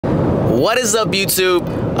What is up, YouTube?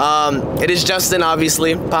 It is Justin,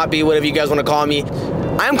 obviously, Poppy, whatever you guys want to call me.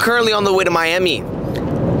 I'm currently on the way to Miami.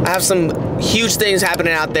 I have some huge things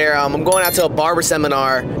happening out there. I'm going out to a barber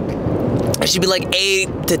seminar. It should be like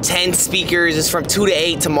 8 to 10 speakers. It's from 2 to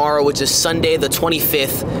 8 tomorrow, which is Sunday the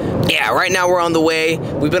 25th. Yeah, right now we're on the way.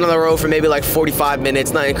 We've been on the road for maybe like 45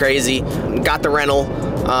 minutes, nothing crazy. Got the rental,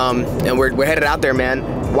 and we're headed out there,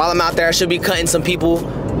 man. While I'm out there, I should be cutting some people,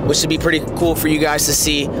 which should be pretty cool for you guys to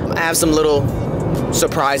see. I have some little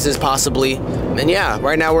surprises possibly. And yeah,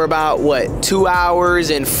 right now we're about, what, 2 hours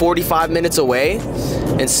and 45 minutes away.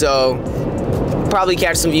 And so, probably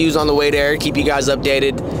catch some views on the way there, keep you guys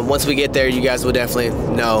updated. Once we get there, you guys will definitely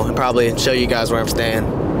know and probably show you guys where I'm staying.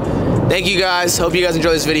 Thank you guys, hope you guys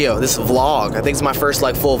enjoy this video. This vlog, I think it's my first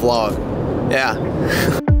like full vlog. Yeah.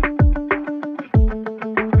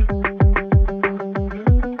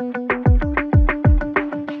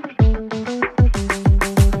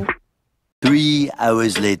 3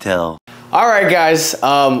 hours later. All right, guys,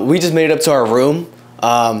 we just made it up to our room.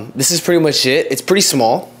 This is pretty much it. It's pretty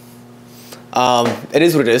small. It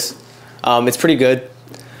is what it is. It's pretty good.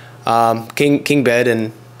 King bed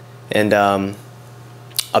and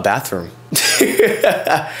a bathroom.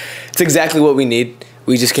 It's exactly what we need.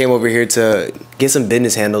 We just came over here to get some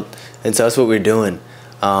business handled, and so that's what we're doing.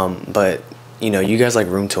 But you know, you guys like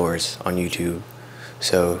room tours on YouTube,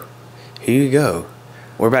 so here you go.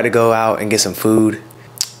 We're about to go out and get some food,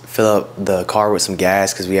 fill up the car with some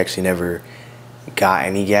gas, because we actually never got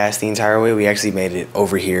any gas the entire way. We actually made it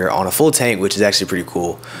over here on a full tank, which is actually pretty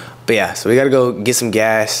cool. But yeah, so we gotta go get some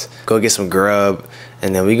gas, go get some grub,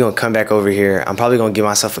 and then we're gonna come back over here. I'm probably gonna give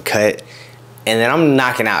myself a cut, and then I'm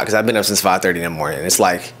knocking out because I've been up since 5:30 in the morning. It's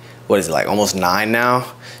like, what is it, like almost 9 now?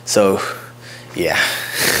 So yeah.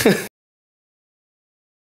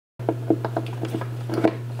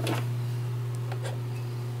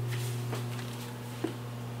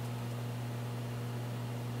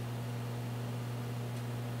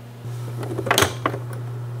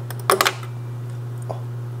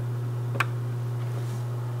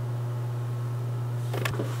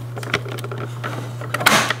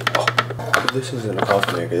 This isn't a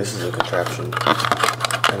coffee maker, this is a contraption,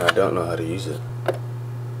 and I don't know how to use it.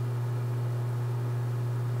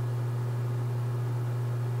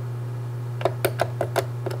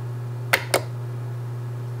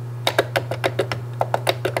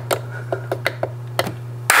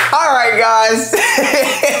 Alright, guys.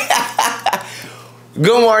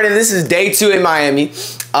 Good morning, this is day 2 in Miami.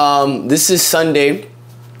 This is Sunday.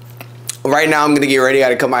 Right now I'm gonna get ready. I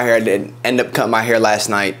gotta cut my hair. I did end up cutting my hair last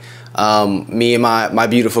night. Me and my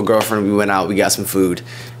beautiful girlfriend, we went out, we got some food,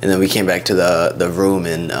 and then we came back to the room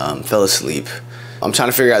and fell asleep. I'm trying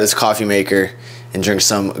to figure out this coffee maker and drink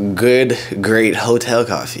some good, great hotel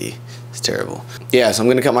coffee. It's terrible. Yeah, so I'm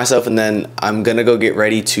gonna cut myself, and then I'm gonna go get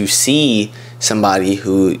ready to see somebody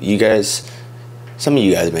who you guys, some of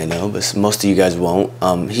you guys may know, but most of you guys won't.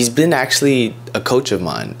 He's been actually a coach of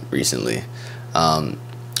mine recently.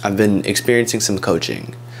 I've been experiencing some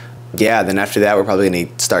coaching. Yeah, then after that, we're probably gonna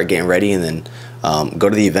start getting ready and then go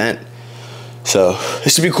to the event. So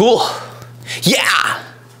this should be cool. Yeah!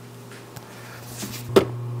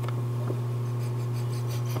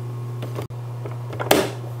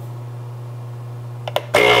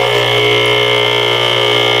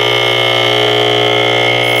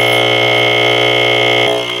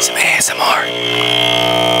 Some ASMR.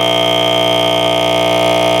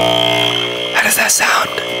 How does that sound?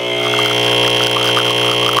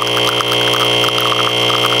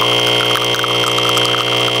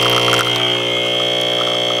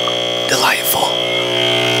 Delightful.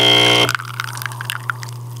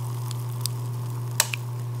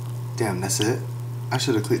 Damn, that's it? I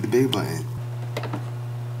should have clicked the big button.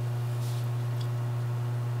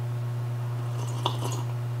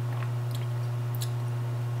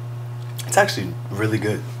 It's actually really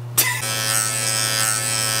good.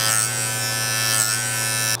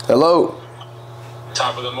 Hello.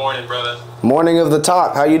 Top of the morning, brother. Morning of the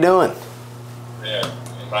top. How you doing? Yeah,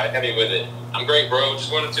 right. Heavy with it. I'm great, bro.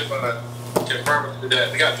 Just wanted to confirm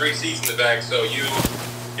that we got 3 seats in the back. So you,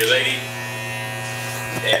 your lady,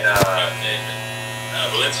 and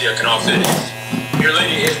Valencia can all fit. Your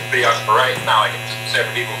lady is videographer, right? It's not like it's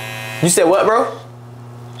separate people. You said what, bro?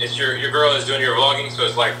 It's your girl is doing your vlogging, so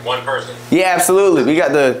it's like one person. Yeah, absolutely. We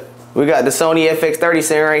got the Sony FX30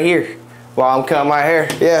 sitting right here while I'm cutting my hair.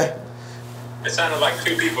 Yeah. It sounded like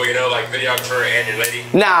 2 people, you know, like videographer and your lady.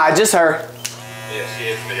 Nah, just her. Yeah,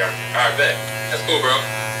 she is videographer. All right, bet. That's cool, bro.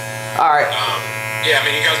 All right. Yeah, I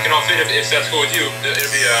mean, you guys can all fit if that's cool with you.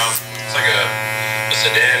 It'll be it's like a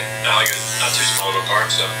sedan, not too small of a car.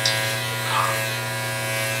 So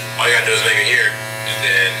all you gotta do is make it here,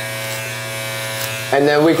 And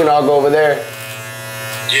then we can all go over there.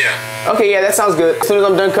 yeah. Okay, yeah, that sounds good. As soon as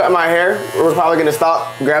I'm done cutting my hair, we're probably gonna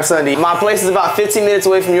stop, grab something to eat. My place is about 15 minutes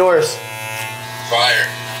away from yours. Fire.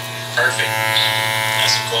 Perfect.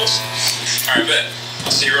 Nice and close. All right, bet.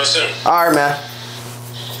 I'll see you real soon. All right, man.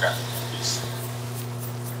 Okay.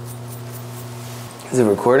 Is it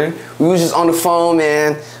recording? We was just on the phone,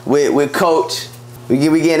 man, with Coach. We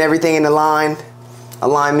getting everything in alignment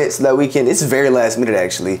so that we can. It's very last minute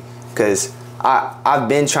actually, because I've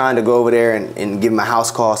been trying to go over there and give him a house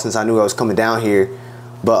call since I knew I was coming down here,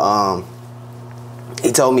 but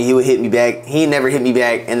he told me he would hit me back. He never hit me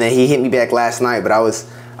back, and then he hit me back last night. But I was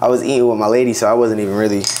eating with my lady, so I wasn't even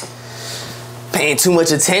really paying too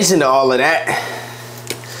much attention to all of that.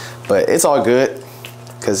 But it's all good,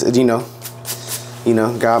 cause you know,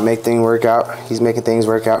 God make things work out. He's making things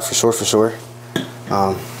work out for sure.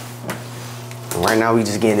 Right now we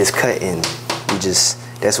just getting this cut in.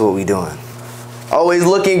 That's what we doing. Always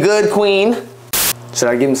looking good, queen. Should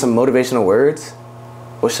I give him some motivational words?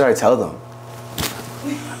 What should I tell them?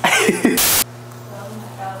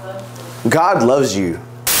 God loves you.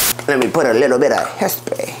 Let me put a little bit of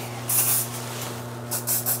hairspray.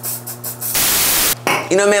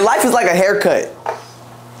 You know, man, life is like a haircut.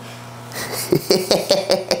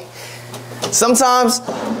 Sometimes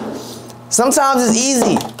it's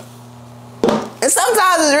easy. And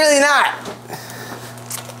sometimes it's really not.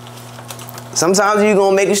 Sometimes you're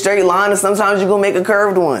gonna make a straight line and sometimes you're gonna make a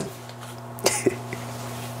curved one.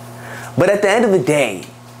 But at the end of the day,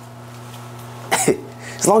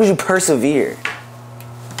 as long as you persevere,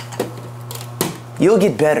 you'll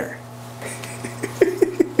get better.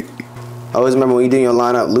 Always remember when you're doing your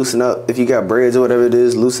lineup, loosen up. If you got braids or whatever it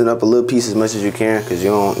is, loosen up a little piece as much as you can, because you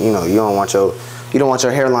don't want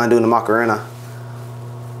your hairline doing the Macarena.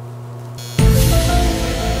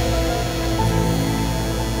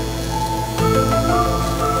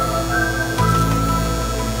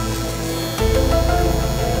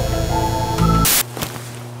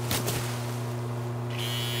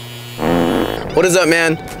 What is up,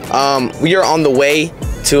 man? We are on the way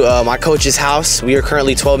to my coach's house. We are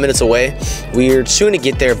currently 12 minutes away. We are soon to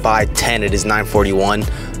get there by 10. It is 9:41.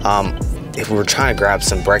 If we were trying to grab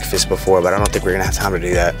some breakfast before, but I don't think we're gonna have time to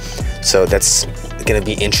do that. So that's gonna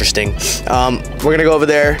be interesting. We're gonna go over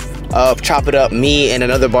there, chop it up. Me and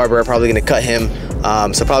another barber are probably gonna cut him.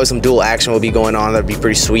 So probably some dual action will be going on. That'd be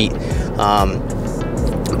pretty sweet.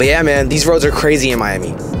 But yeah, man, these roads are crazy in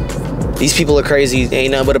Miami. These people are crazy.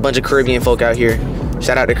 Ain't nothing but a bunch of Caribbean folk out here.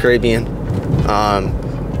 Shout out to Caribbean.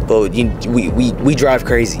 But we drive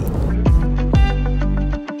crazy.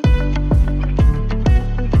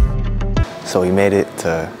 So we made it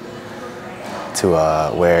to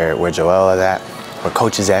where Joel is at, where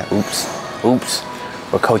Coach is at. Oops,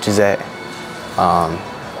 where Coach is at.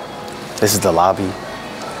 This is the lobby.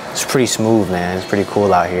 It's pretty smooth, man. It's pretty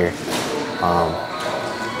cool out here.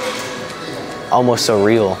 Almost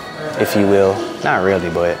surreal, if you will. Not really,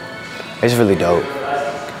 but it's really dope.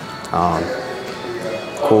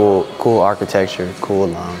 Cool architecture, cool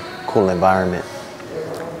environment.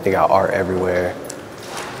 They got art everywhere.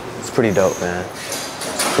 It's pretty dope, man.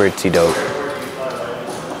 It's pretty dope.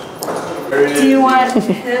 Do you want him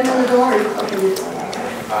in the door?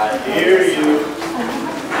 I hear you.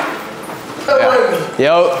 Yeah.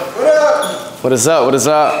 Yo. What up? What is up? What is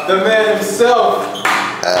up? The man himself.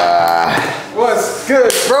 What's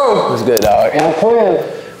good, bro? What's good, dog?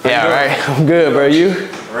 Yeah, right. I'm good, bro. You?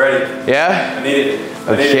 Ready. Yeah? I need it.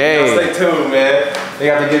 Okay. Y'all stay tuned, man. They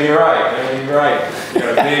got to get me right. They got to get me right. Got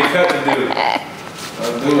a big cut to do.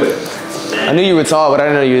 Let's do it. I knew you were tall, but I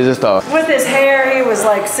didn't know you were this tall. With his hair, he was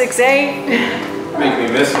like 6'8". Make me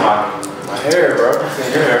miss my hair, bro.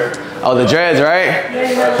 See your hair. Oh, the dreads, right?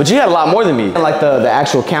 But you had a lot more than me. Like the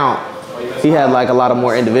actual count, he had like a lot of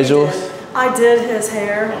more individuals. I did his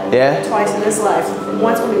hair twice in his life.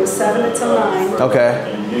 Once when he was 7 until 9.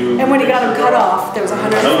 Okay. And when he got him cut off, there was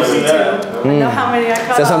 152. I know how many I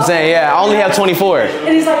cut off. That's what I'm saying, yeah. I only have 24.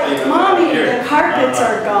 And he's like, Mommy, the carpets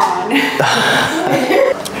are gone.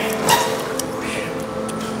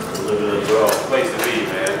 Place to be,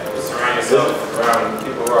 man. Surround yourself around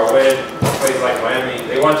people who are winning. Places like Miami,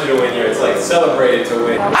 they want you to win here. It's like celebrated to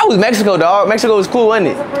win. I was Mexico, dog. Mexico was cool, wasn't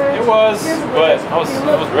it? It was, but I was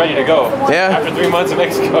ready to go. Yeah. After 3 months in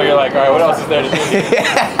Mexico, you're like, all right, what else is there to do?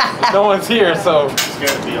 No one's here, so it's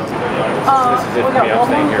gonna be on. This is it for me. I'm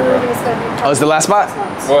staying here, bro. Oh, it's the last spot?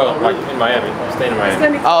 Well, like in Miami. I'm staying in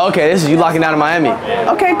Miami. Oh, okay. This is you locking down in Miami.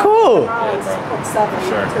 Yeah. Okay, cool.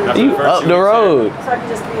 Sure. You up the road. So I could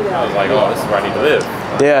just be there. I was like, oh, this is where I need to live.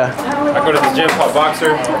 Yeah. I go to this gym called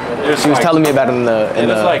Boxer. She was telling me about it in the.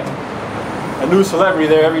 It's like a new celebrity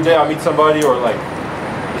there. Every day I meet somebody, or like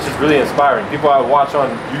it's just really inspiring. People I watch on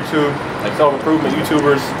YouTube, like self-improvement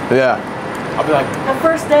YouTubers. Yeah. I'll be like, The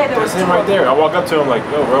first day there was that's him right there. I walk up to him like,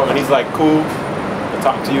 yo, bro, and he's like cool. I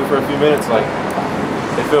talk to you for a few minutes, like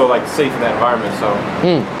they feel like safe in that environment. So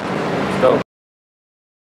it's dope.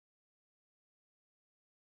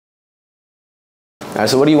 All right,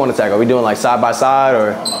 so what do you want to tackle? Are we doing like side by side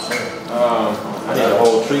or? I need a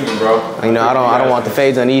whole treatment, bro. You know, I don't want the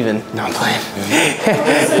fades uneven. No, I'm playing.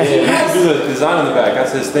 Yeah, you should do the design on the back.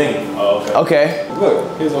 That's his thing. Oh, okay. Okay.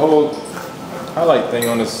 Look, here's a whole highlight thing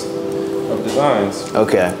on this of designs.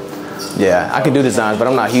 Okay. Yeah, I can do designs, but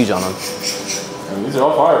I'm not huge on them. And these are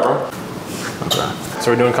all fire, bro. Okay.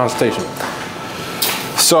 So we're doing consultation.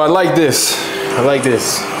 So I like this. I like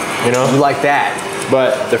this. You know? You like that?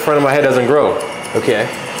 But the front of my head doesn't grow. Okay.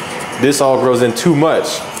 This all grows in too much.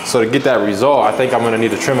 So to get that result, I think I'm gonna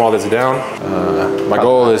need to trim all this down. My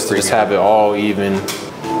goal is to just have it all even.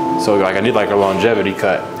 So like I need like a longevity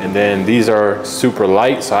cut. And then these are super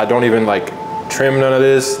light, so I don't even like trim none of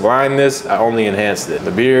this, line this, I only enhanced it.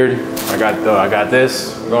 The beard, I got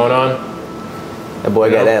this going on. That boy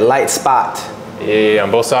got that light spot. Yeah,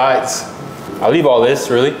 on both sides. I'll leave all this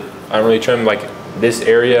really. I don't really trim like this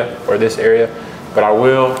area or this area, but I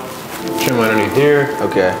will trim underneath here.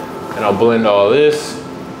 Okay. And I'll blend all this,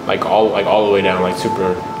 like all the way down, like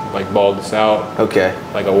super, like bald this out. Okay.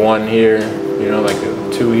 Like a 1 here, you know, like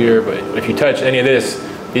a 2 here. But if you touch any of this,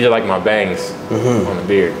 these are like my bangs on the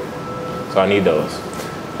beard. So I need those.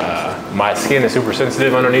 My skin is super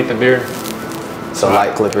sensitive underneath the beard. So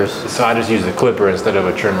light clippers. So I just use the clipper instead of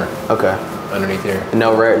a trimmer. Okay. Underneath here.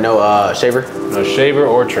 No shaver? No shaver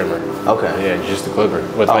or trimmer. Okay. Yeah, just the clipper.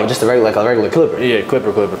 With Oh, like, just a regular clipper. yeah,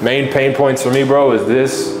 clipper. Main pain points for me, bro, is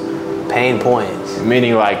this. Pain points.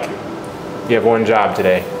 Meaning like, you have one job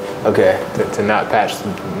today. Okay. To not patch,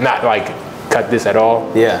 not like cut this at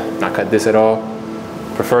all. Yeah. Not cut this at all.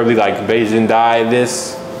 Preferably like Bayesian dye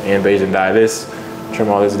this and Bayesian dye this. Trim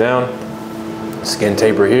all this down. Skin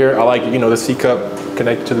taper here. I like, you know, the C cup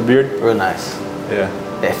connected to the beard. Real nice. Yeah.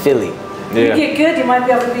 That Philly. Yeah. You get good, you might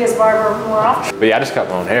be able to be his barber more often. But yeah, I just cut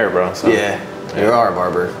my own hair, bro. So. Yeah. You are a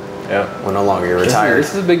barber. Yeah. Well, no longer, you're retired.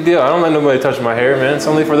 This is a big deal. I don't let nobody touch my hair, man. It's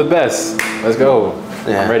only for the best. Let's go.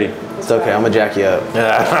 Yeah. I'm ready. It's okay, I'm gonna jack you up.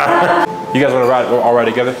 You guys want to all ride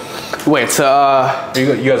together? Wait, so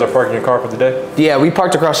You guys are parking your car for the day? yeah, we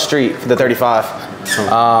parked across the street for the 35.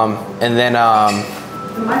 And then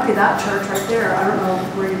It might be that church right there. I don't know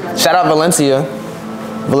where you guys shout out Valencia.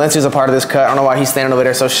 Valencia's a part of this cut. I don't know why he's standing over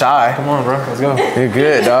there so shy. Come on, bro. Let's go. You're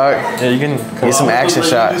good, dog. Yeah, you can. Get some action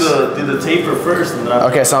shots. Do the taper first. And then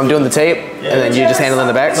Okay, so I'm doing the tape, and then you just handling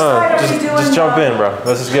the backs. Just jump in, bro.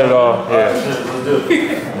 Let's just get it all. Yeah. let's do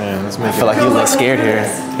it. Man, let's I make feel it. like you look scared here.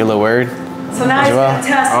 You a little worried? So now he's Joel? gonna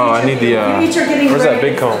test. Oh, I need the, Each are getting where's that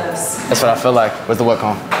ready big for comb? this. That's what I feel like. Where's the what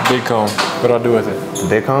comb? Big comb. What do I do with it? The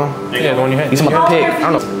big comb? Yeah, the one you had. You talking about the pig?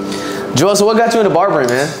 I don't know. Joel, so what got you into barbering,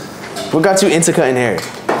 man? What got you into cutting hair?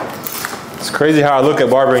 It's crazy how I look at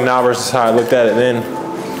barbering now versus how I looked at it then.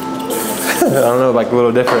 I don't know, like a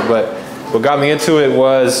little different, but what got me into it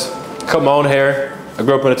was cut my own hair. I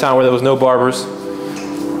grew up in a town where there was no barbers,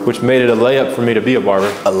 which made it a layup for me to be a barber.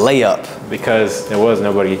 A layup. Because there was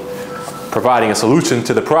nobody providing a solution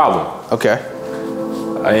to the problem. Okay.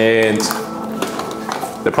 And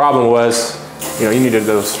the problem was, you know, you needed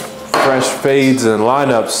those fresh fades and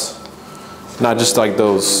lineups, not just like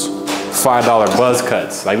those $5 buzz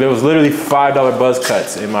cuts. Like there was literally $5 buzz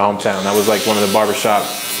cuts in my hometown. That was like one of the barbershop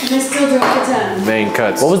And they still do it for 10. main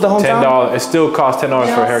cuts. What was the hometown? $10. It still cost $10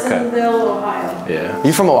 for a haircut. Nelsonville, Ohio. Yeah.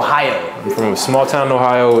 You from Ohio? I'm from a small town in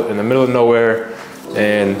Ohio in the middle of nowhere,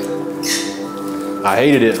 and I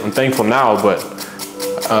hated it. I'm thankful now, but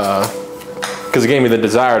because it gave me the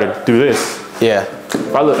desire to do this. Yeah.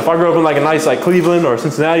 If I grew up in like a nice like Cleveland or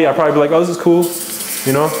Cincinnati, I'd probably be like, oh, this is cool.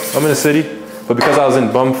 You know, I'm in the city. But because I was in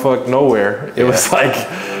bumfuck nowhere, it was like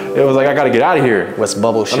I gotta get out of here. What's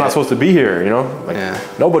bubble shit? I'm not supposed to be here, you know? Like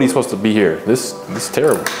nobody's supposed to be here. This is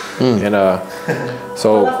terrible. And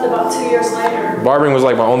so I left about 2 years later. barbering was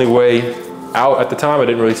like my only way out at the time. I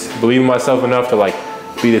didn't really believe in myself enough to like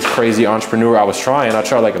be this crazy entrepreneur. I was trying. I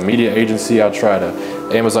tried like a media agency. I tried a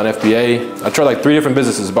Amazon FBA. I tried like 3 different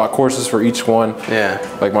businesses, bought courses for each one. Yeah.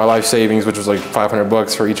 Like my life savings, which was like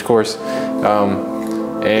 $500 for each course.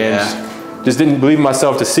 Just didn't believe in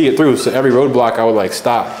myself to see it through. So every roadblock I would like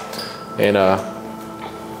stop. And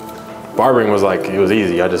barbering was like, it was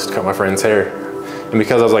easy. I just cut my friend's hair. And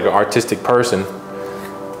because I was like an artistic person,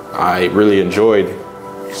 I really enjoyed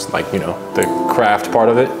just like, you know, the craft part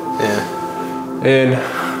of it. Yeah. And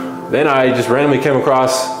then I just randomly came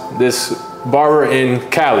across this barber in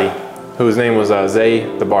Cali, whose name was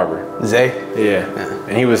Zay the Barber. Zay? Yeah.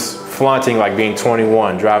 And he was flaunting like being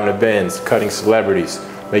 21, driving a Benz, cutting celebrities,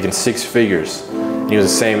 making 6 figures. And he was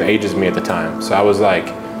the same age as me at the time. So I was like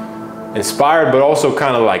inspired, but also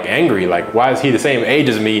kind of like angry. Like, why is he the same age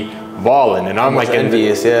as me, balling? And I'm like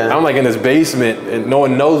envious, I'm like in this basement and no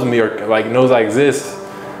one knows me or like knows I exist.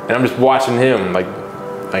 And I'm just watching him like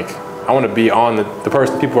I want to be on the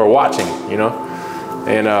person people are watching, you know?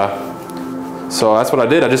 And so that's what I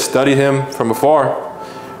did. I just studied him from afar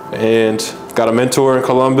and got a mentor in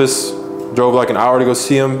Columbus, drove like an hour to go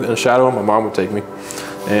see him and shadow him. My mom would take me.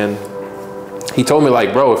 And he told me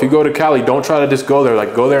like, bro, if you go to Cali, don't try to just go there.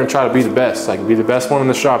 Like, go there and try to be the best. Like, be the best one in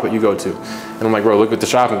the shop that you go to. And I'm like, bro, look at the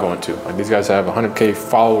shop I'm going to. Like, these guys have 100K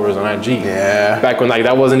followers on IG. Yeah. Back when like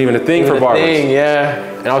that wasn't even a thing for barbers. Yeah.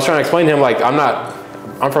 And I was trying to explain to him like,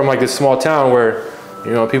 I'm from like this small town where,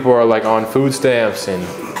 you know, people are like on food stamps and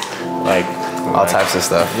like all types of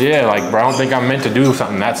stuff. Yeah, like, bro, I don't think I'm meant to do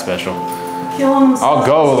something that special. I'll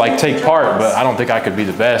go like take part, but I don't think I could be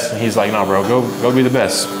the best. And he's like, no, bro, go be the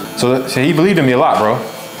best. So he believed in me a lot, bro.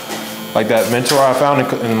 Like that mentor I found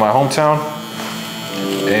in my hometown.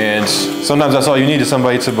 And sometimes that's all you need is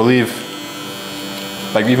somebody to believe,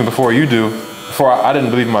 like even before you do. Before I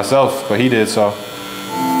didn't believe in myself, but he did, so.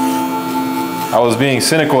 I was being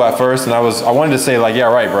cynical at first and I wanted to say like, yeah,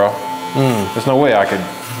 right, bro. There's no way I could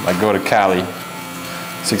like go to Cali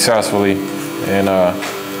successfully and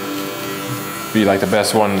be like the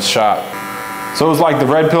best one in the shop. So it was like the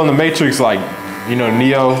red pill in the Matrix, like, you know,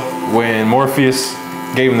 Neo, when Morpheus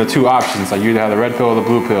gave him the 2 options, like you either have the red pill or the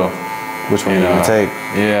blue pill. Which one you gonna take?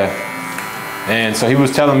 Yeah. And so he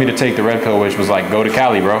was telling me to take the red pill, which was like, go to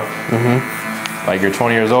Cali, bro. Like you're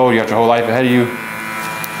 20 years old, you got your whole life ahead of you.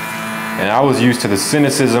 And I was used to the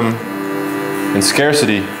cynicism and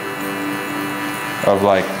scarcity of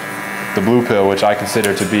like the blue pill, which I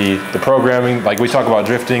consider to be the programming. Like we talk about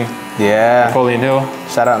drifting. Yeah. Napoleon Hill.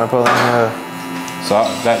 Shout out Napoleon Hill. So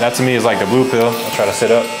that to me is like the blue pill. I'll try to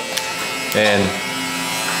sit up. And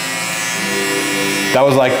that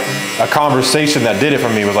was like a conversation that did it for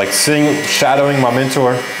me. It was like shadowing my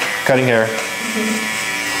mentor, cutting hair.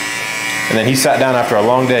 And then he sat down after a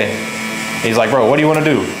long day. He's like, bro, what do you want to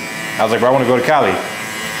do? I was like, bro, I want to go to Cali.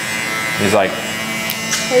 He's like,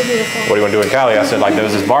 what do you want to do in Cali? I said, like,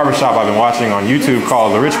 there's this barbershop I've been watching on YouTube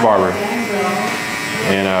called The Rich Barber.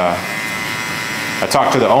 And I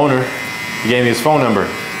talked to the owner. He gave me his phone number.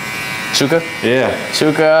 Chuka? Yeah.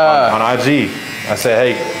 Chuka. On IG. I said,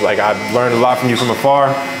 hey, like, I've learned a lot from you from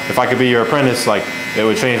afar. If I could be your apprentice, like, it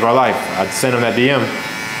would change my life. I'd send him that DM.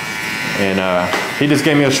 And he just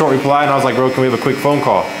gave me a short reply, and I was like, bro, can we have a quick phone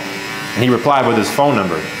call? And he replied with his phone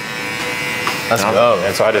number. Let's go.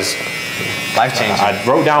 And so I just... Life-changing. I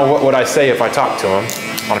wrote down what would I say if I talked to him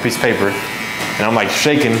on a piece of paper. And I'm like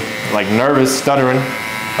shaking, like nervous, stuttering.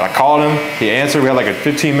 But I called him, he answered, we had like a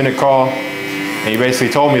 15-minute call. And he basically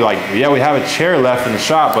told me like, yeah, we have a chair left in the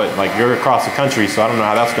shop, but like you're across the country, so I don't know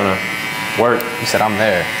how that's gonna work. He said, I'm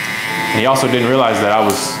there. And he also didn't realize that I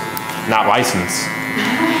was not licensed.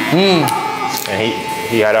 And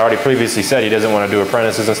he had already previously said he doesn't want to do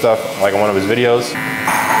apprentices and stuff, like in one of his videos.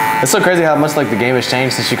 It's so crazy how much like the game has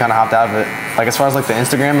changed since you kind of hopped out of it. Like as far as like the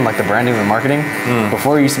Instagram and like the branding and marketing,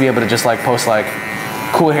 before you used to be able to just like post like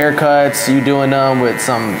cool haircuts, you doing them with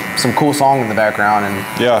some cool song in the background and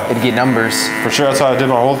it'd get numbers. For sure, that's how I did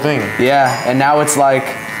my whole thing. Yeah, and now it's like,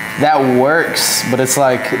 that works, but it's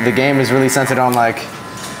like the game is really centered on like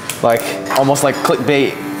almost like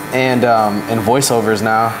clickbait and voiceovers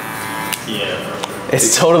now. Yeah.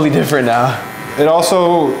 It's totally different now. It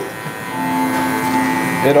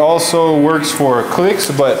also works for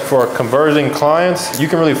clicks, but for converting clients, you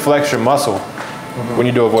can really flex your muscle when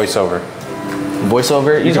you do a voiceover.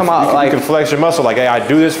 Voiceover? You talking about like... You can flex your muscle, like, hey, I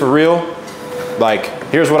do this for real. Like,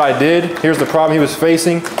 here's what I did. Here's the problem he was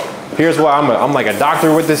facing. Here's why I'm like a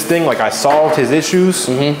doctor with this thing. Like, I solved his issues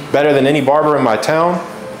better than any barber in my town.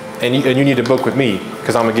 And you need to book with me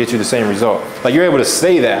because I'm gonna get you the same result. Like, you're able to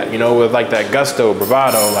say that, you know, with like that gusto,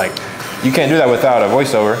 bravado. Like, you can't do that without a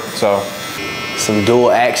voiceover, so. Some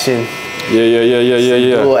dual action.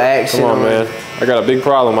 Yeah. Dual action. Come on, man. I got a big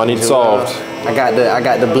problem I need solved. I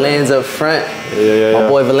got the blends up front. Yeah. My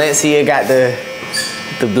boy Valencia got the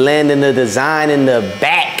blend and the design in the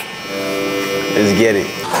back. Let's get it.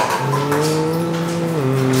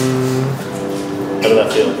 How does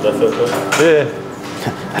that feel? Does that feel good? Yeah.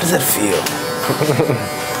 How does that feel?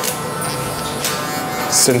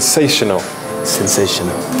 Sensational.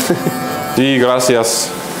 Sensational. Gracias.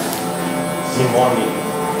 You want me?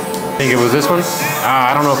 Think it was this one?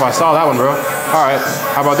 I don't know if I saw that one, bro. All right,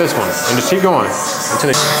 how about this one? And just keep going until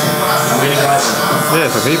it. Yeah,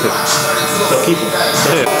 so keep it. So keep it.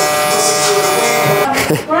 Yeah.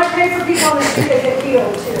 When I pay for people on the street, they get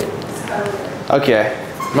healed too. Okay.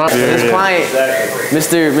 This client,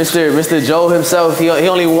 Mr. Joe himself, he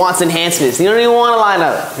only wants enhancements. He don't even want to line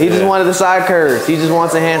up. He just wanted the side curves. He just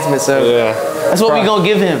wants enhancements. So that's what we gonna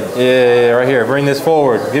give him. Yeah, right here. Bring this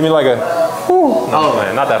forward. Give me like a. No,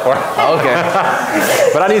 man, not that far. Okay.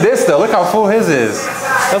 But I need this though. Look how full his is.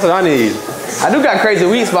 That's what I need. I do got crazy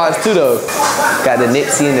weed spots too though. Got the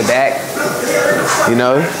Nipsey in the back. You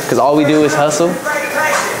know, because all we do is hustle.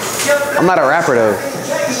 I'm not a rapper though.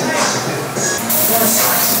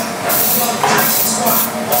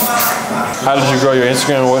 How did you grow your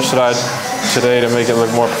Instagram? What should I today to make it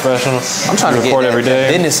look more professional? I'm trying to record get every day.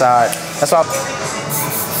 Business side. That's why.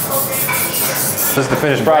 This is the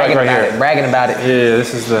finished product right here. Bragging about it. Yeah,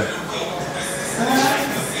 this is the.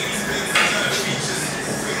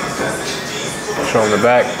 Show them the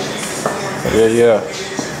back. Yeah.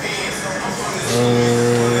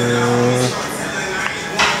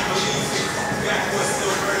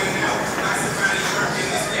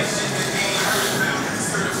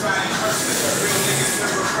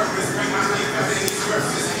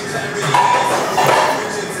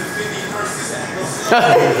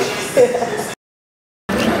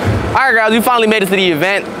 Alright guys, we finally made it to the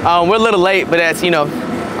event. We're a little late, but that's, you know,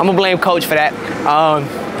 I'm gonna blame Coach for that.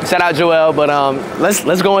 Shout out Joel, but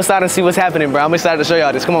let's go inside and see what's happening, bro. I'm excited to show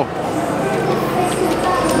y'all this. Come on.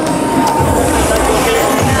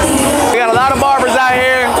 We got a lot of barbers out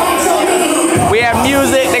here. We have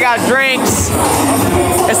music, they got drinks.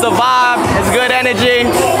 It's the vibe, it's good energy.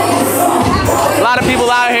 A lot of people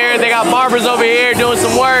out here. They got barbers over here doing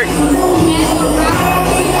some work.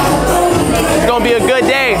 It's gonna be a good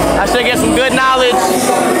day. I should get some good knowledge,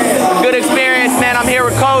 good experience, man. I'm here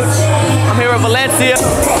with Coach. I'm here with Valencia.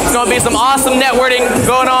 It's gonna be some awesome networking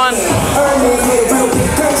going on.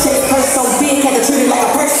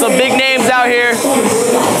 Some big names out here.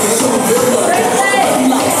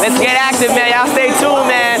 Let's get active, man. Y'all stay tuned,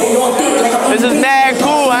 man. This is mad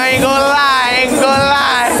cool. I ain't gonna lie.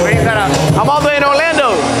 Where you got up? I'm all the way in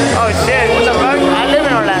Orlando. Oh shit, what the fuck? I live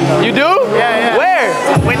in Orlando. You do? Yeah. Where?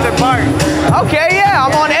 Winter Park. Okay, yeah,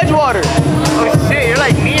 I'm on Edgewater. Oh shit, you're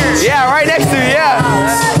like near. Yeah, right next to you, yeah.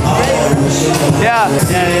 Yeah.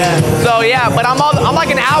 So yeah, but I'm like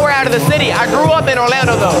an hour out of the city. I grew up in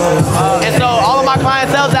Orlando though. And so all of my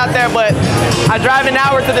clientele's out there, but I drive an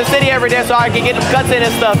hour to the city every day so I can get them cuts in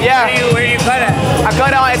and stuff, yeah. Where do you cut at? I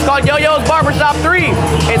cut on, it's called Yo-Yo's Barbershop 3.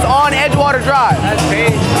 It's on Edgewater Drive. That's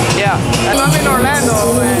crazy. Yeah. I'm in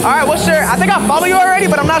Orlando, man. All right, what's your, I think I follow you already,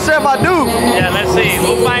 but I'm not sure if I do. Yeah, let's see.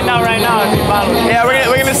 We'll find out right now if you follow me. Yeah, we're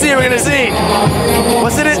gonna see.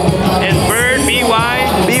 What's it? It's Bird,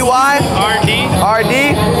 B-Y. B-Y. R-D.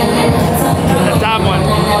 R-D. The top one.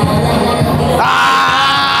 Ah!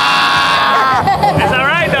 It's all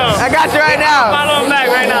right though. I got you right now. Follow him back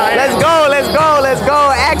right now. Let's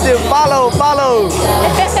go. Active, follow.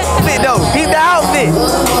 Fit though, keep the outfit.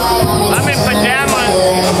 I'm in pajamas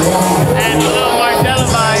and a little Marcella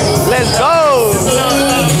vibe. Let's go.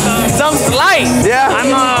 Some slight. Yeah.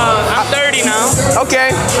 I'm 30 now.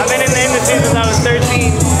 Okay. I've been in the industry since I was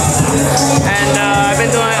 13. And I've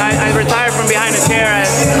been doing, I retired from behind a chair at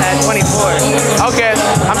 24. Okay.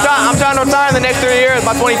 I'm trying to retire in the next 3 years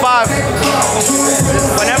by 25.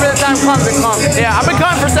 Whenever the time comes, it comes. Yeah, I've been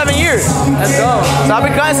cutting for 7 years. Let's go. So I've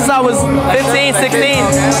been cutting since I was 15, 16.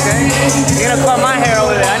 Okay. You're gonna cut my hair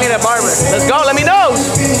over there. I need a barber. Let's go. Let me know.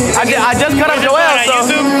 I just cut up Joel. So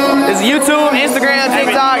YouTube? it's YouTube, Instagram,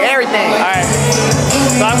 TikTok, everything. All right.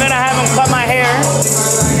 So I'm gonna have him cut my hair.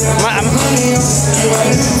 I'm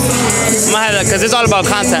gonna have, because it's all about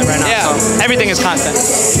content right now. Yeah. So everything is content.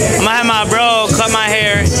 I'm gonna have my bro cut my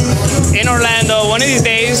hair in Orlando one of these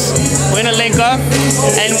days. We're gonna link up,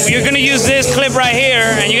 and you're gonna use this clip right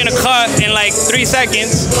here, and you're gonna cut in like 3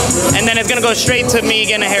 seconds, and then it's gonna go straight to me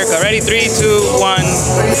getting a haircut. Ready? 3, 2, 1.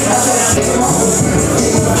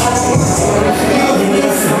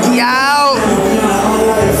 Yo!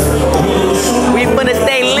 We finna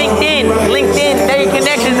stay LinkedIn, stay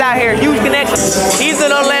connections out here, huge connections. He's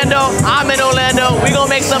in Orlando, I'm in Orlando. We gonna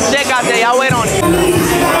make some check out there, y'all wait on it.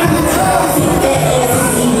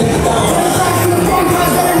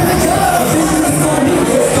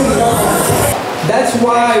 That's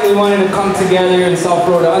why we wanted to come together in South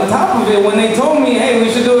Florida. On top of it, when they told me, hey,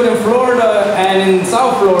 we should do it in Florida and in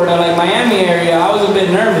South Florida, like Miami area, I was a bit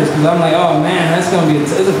nervous because I'm like, oh man, that's gonna be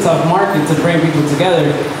it's a tough market to bring people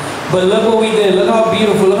together. But look what we did. Look how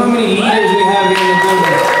beautiful. Look how many leaders we have here in the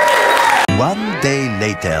building. One day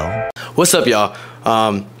later. What's up, y'all?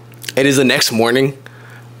 It is the next morning.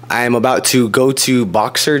 I am about to go to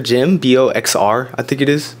Boxer Gym, BOXR, I think it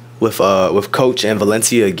is, with Coach and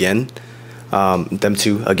Valencia again. Them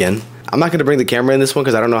two again. I'm not gonna bring the camera in this one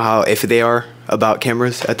because I don't know how iffy they are about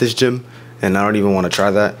cameras at this gym, and I don't even want to try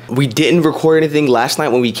that. We didn't record anything last night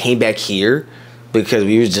when we came back here because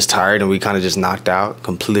we were just tired and we kind of just knocked out.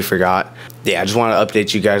 Completely forgot. Yeah, I just want to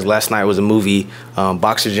update you guys. Last night was a movie.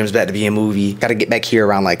 Boxer Gym's about to be a movie. Got to get back here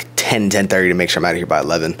around like 10:30 to make sure I'm out of here by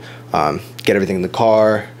 11. Get everything in the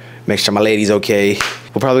car. Make sure my lady's okay.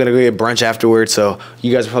 We're probably gonna go get brunch afterwards, so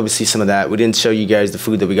you guys will probably see some of that. We didn't show you guys the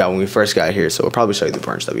food that we got when we first got here, so we'll probably show you the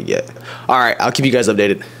brunch that we get. All right, I'll keep you guys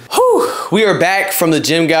updated. Whew, we are back from the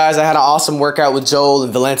gym, guys. I had an awesome workout with Joel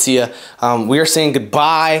and Valencia. We are saying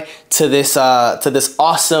goodbye to this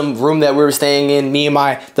awesome room that we were staying in. Me and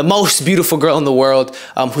the most beautiful girl in the world,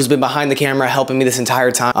 who's been behind the camera helping me this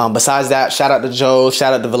entire time. Besides that, shout out to Joel,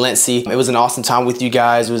 shout out to Valencia. It was an awesome time with you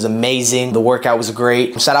guys. It was amazing. The workout was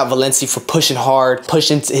great. Shout out Valencia for pushing hard, pushing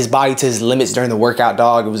his body to his limits during the workout,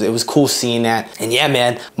 dog. It was cool seeing that. And yeah,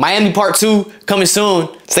 man, Miami Part 2 coming soon.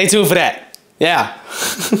 Stay tuned for that. Yeah.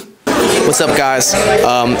 What's up, guys?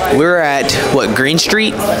 We're at what, Green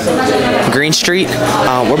Street? Green Street.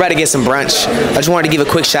 We're about to get some brunch. I just wanted to give a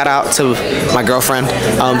quick shout out to my girlfriend.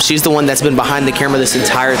 She's the one that's been behind the camera this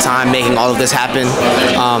entire time making all of this happen.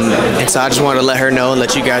 And so I just wanted to let her know and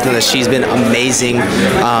let you guys know that she's been amazing.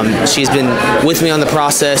 She's been with me on the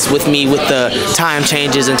process, with me with the time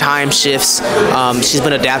changes and time shifts. She's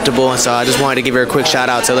been adaptable, and so I just wanted to give her a quick shout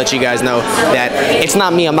out to let you guys know that it's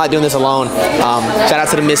not me. I'm not doing this alone. Shout out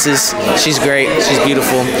to the missus. She's great. She's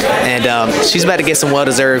beautiful, and she's about to get some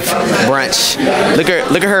well-deserved brunch. Look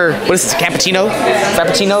at her. What is this? Cappuccino?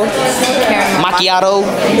 Frappuccino? Macchiato?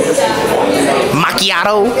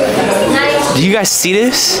 Macchiato? Do you guys see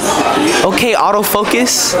this? Okay,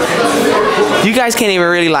 autofocus. You guys can't even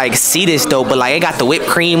really like see this though, but like it got the whipped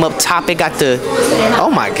cream up top. It got the.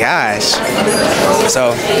 Oh my gosh.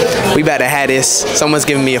 So we about to have this. Someone's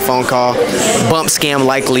giving me a phone call. Bump scam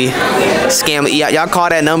likely. Scam. Y'all call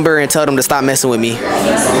that number and tell them to stop messing with me.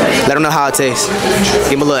 Let them know how it tastes.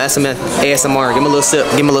 Give them a little ASMR. Give them a little sip.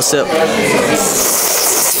 Give them a little sip.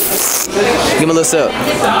 Give them a little sip.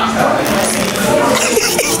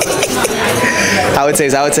 How it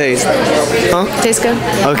tastes? How it tastes? Huh? Tastes good.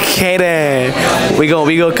 Okay then. We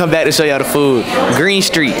gonna come back to show y'all the food. Green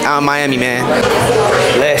Street out in Miami, man.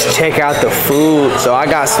 Let's check out the food. So I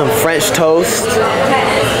got some French toast.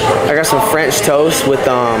 I got some French toast with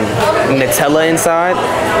Nutella inside.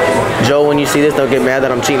 Joe, when you see this, don't get mad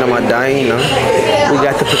that I'm cheating on my diet, you know. We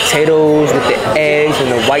got the potatoes with the eggs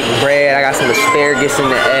and the white bread. I got some asparagus in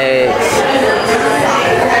the eggs.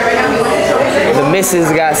 The missus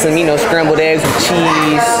got some, you know, scrambled eggs with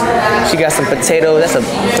cheese. She got some potatoes. What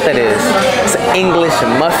that is? It's an English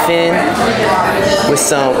muffin with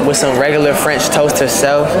some regular French toast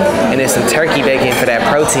herself, and then some turkey bacon for that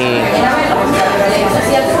protein.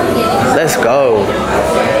 Let's go.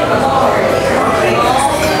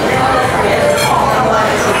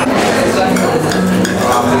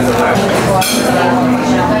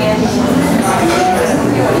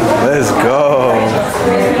 Let's go.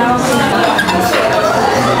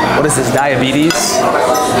 What is this, diabetes?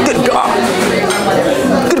 Good God.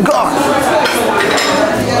 Good God.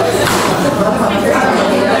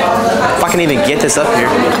 If I can even get this up here.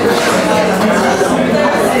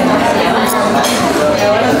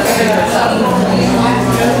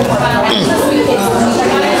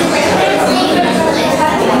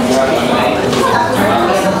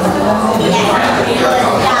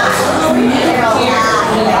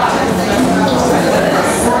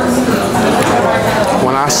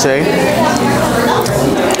 When I say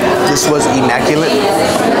this was immaculate,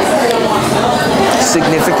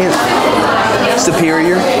 significant,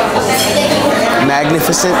 superior,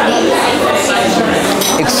 magnificent,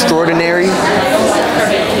 extraordinary,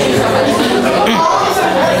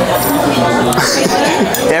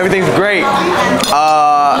 everything's great.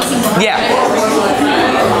 Yeah.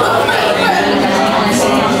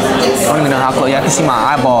 I don't even know how close. Y'all can see my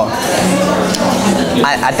eyeball.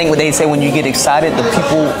 I think what they say when you get excited, the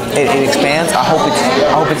people it expands. I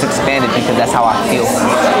hope it's expanded because that's how I feel.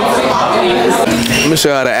 Let me show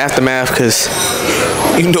y'all the aftermath, because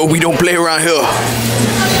you know we don't play around here.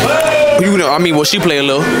 You know, I mean, well, she play a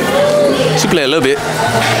little. She play a little bit.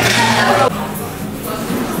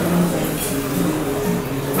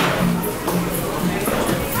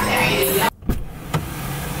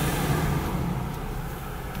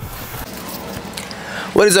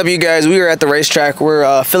 What is up, you guys? We are at the racetrack.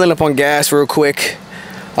 We're filling up on gas real quick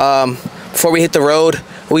before we hit the road.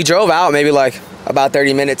 We drove out maybe like about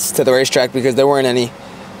 30 minutes to the racetrack because there weren't any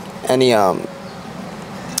any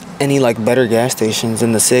like better gas stations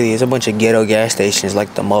in the city. There's a bunch of ghetto gas stations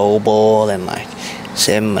like the Mobile and like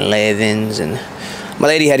 7-Elevens, and my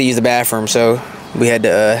lady had to use the bathroom, so we had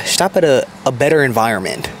to stop at a better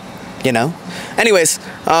environment, you know. Anyways,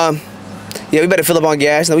 yeah, we better fill up on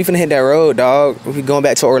gas. Now we finna hit that road, dog. We going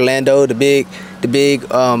back to Orlando, the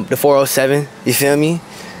 407. You feel me?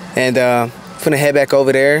 And finna head back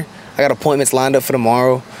over there. I got appointments lined up for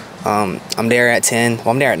tomorrow. I'm there at 10. Well,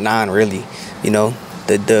 I'm there at 9, really. You know,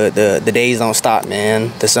 the days don't stop,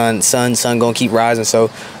 man. The sun gonna keep rising. So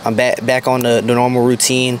I'm back on the normal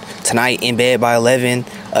routine tonight. In bed by 11.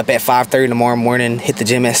 Up at 5:30 tomorrow morning. Hit the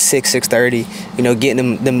gym at 6:30. You know,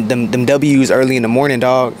 getting them W's early in the morning,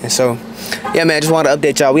 dog. And so, yeah, man, I just wanted to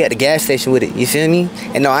update y'all. We at the gas station with it. You feel me?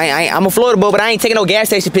 And no, I'm a Florida boy, but I ain't taking no gas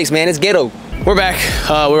station pics, man. It's ghetto. We're back.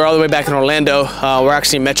 We're all the way back in Orlando. We're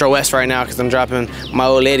actually in Metro West right now because I'm dropping my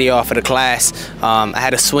old lady off at a class. I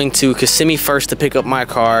had to swing to Kissimmee first to pick up my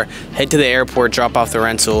car, head to the airport, drop off the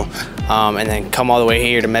rental, and then come all the way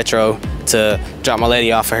here to Metro to drop my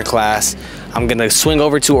lady off at her class. I'm gonna swing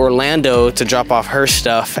over to Orlando to drop off her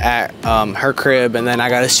stuff at her crib, and then I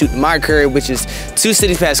gotta shoot my crib, which is 2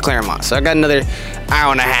 cities past Claremont. So I got another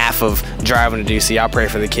hour and a half of driving to do, so y'all pray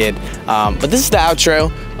for the kid. But this is the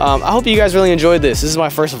outro. I hope you guys really enjoyed this. This is my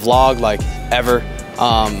first vlog like ever.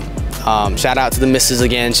 Shout out to the missus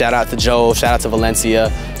again, shout out to Joel, shout out to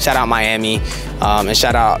Valencia, shout out Miami, and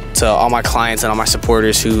shout out to all my clients and all my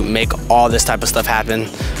supporters who make all this type of stuff happen.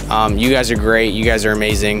 You guys are great, you guys are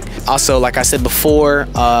amazing. Also, like I said before,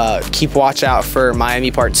 keep watch out for Miami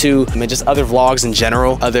Part 2, and just other vlogs in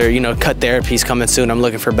general, other, you know, cut therapies coming soon. I'm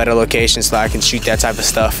looking for better locations so I can shoot that type of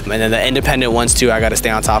stuff. And then the independent ones too, I gotta stay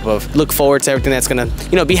on top of. Look forward to everything that's gonna,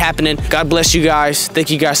 you know, be happening. God bless you guys. Thank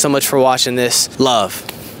you guys so much for watching this. Love.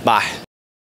 Bye.